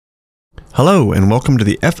Hello and welcome to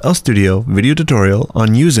the FL Studio video tutorial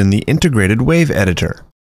on using the integrated wave editor.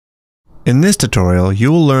 In this tutorial,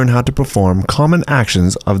 you will learn how to perform common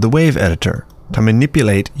actions of the wave editor to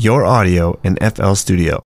manipulate your audio in FL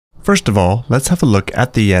Studio. First of all, let's have a look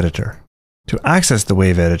at the editor. To access the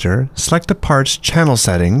wave editor, select the part's channel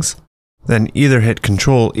settings, then either hit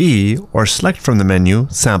Ctrl-E or select from the menu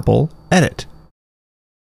Sample, Edit.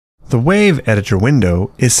 The wave editor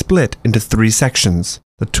window is split into three sections.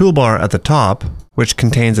 The toolbar at the top, which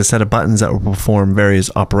contains a set of buttons that will perform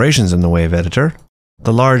various operations in the wave editor,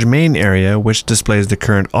 the large main area which displays the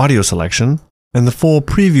current audio selection, and the full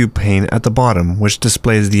preview pane at the bottom which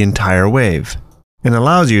displays the entire wave, and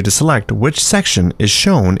allows you to select which section is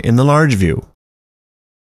shown in the large view.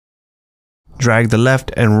 Drag the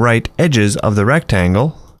left and right edges of the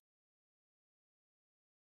rectangle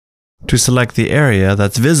to select the area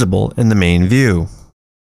that's visible in the main view.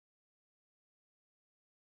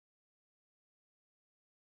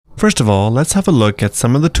 First of all, let's have a look at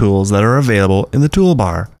some of the tools that are available in the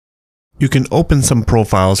toolbar. You can open some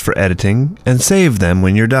profiles for editing and save them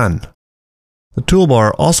when you're done. The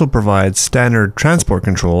toolbar also provides standard transport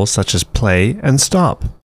controls such as play and stop.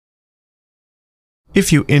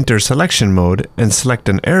 If you enter selection mode and select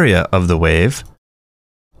an area of the wave,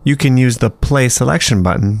 you can use the play selection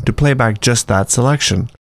button to play back just that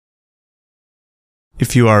selection.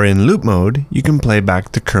 If you are in loop mode, you can play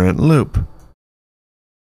back the current loop.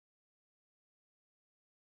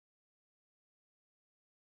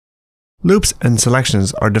 Loops and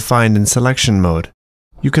selections are defined in selection mode.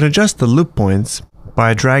 You can adjust the loop points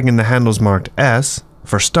by dragging the handles marked S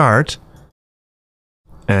for start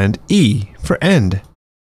and E for end.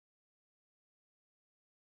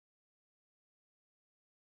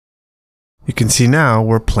 You can see now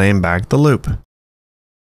we're playing back the loop.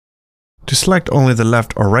 To select only the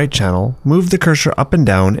left or right channel, move the cursor up and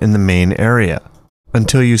down in the main area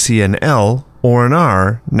until you see an L or an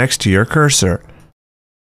R next to your cursor.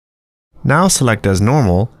 Now select as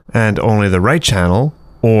normal and only the right channel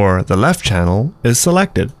or the left channel is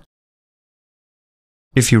selected.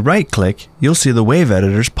 If you right-click, you'll see the Wave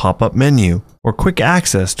Editor's pop-up menu or quick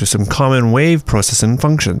access to some common wave processing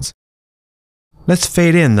functions. Let's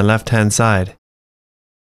fade in the left-hand side.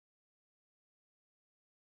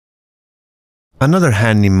 Another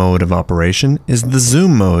handy mode of operation is the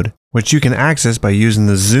Zoom mode, which you can access by using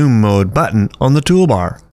the Zoom mode button on the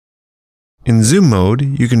toolbar. In zoom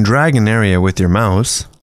mode, you can drag an area with your mouse,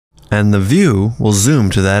 and the view will zoom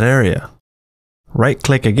to that area.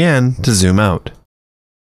 Right-click again to zoom out.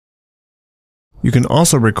 You can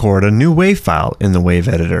also record a new wave file in the wave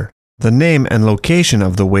editor. The name and location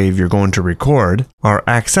of the wave you're going to record are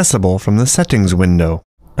accessible from the Settings window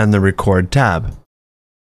and the Record tab.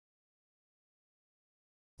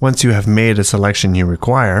 Once you have made a selection you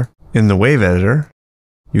require, in the wave editor,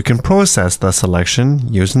 you can process the selection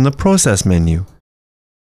using the Process menu,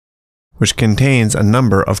 which contains a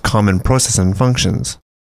number of common processing functions.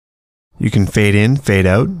 You can fade in, fade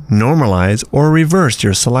out, normalize, or reverse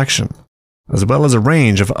your selection, as well as a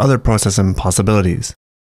range of other processing possibilities.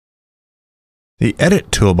 The Edit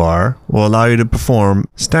toolbar will allow you to perform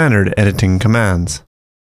standard editing commands.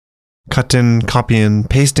 Cutting, copying,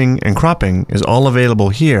 pasting, and cropping is all available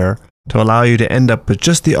here to allow you to end up with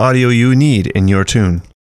just the audio you need in your tune.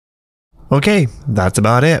 Okay, that's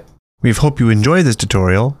about it. We hope you enjoyed this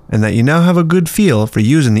tutorial and that you now have a good feel for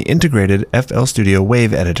using the integrated FL Studio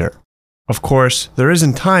Wave Editor. Of course, there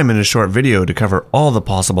isn't time in a short video to cover all the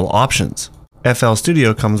possible options. FL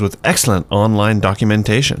Studio comes with excellent online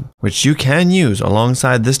documentation, which you can use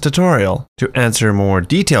alongside this tutorial to answer more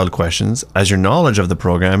detailed questions as your knowledge of the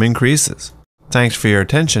program increases. Thanks for your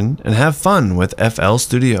attention and have fun with FL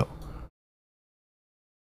Studio.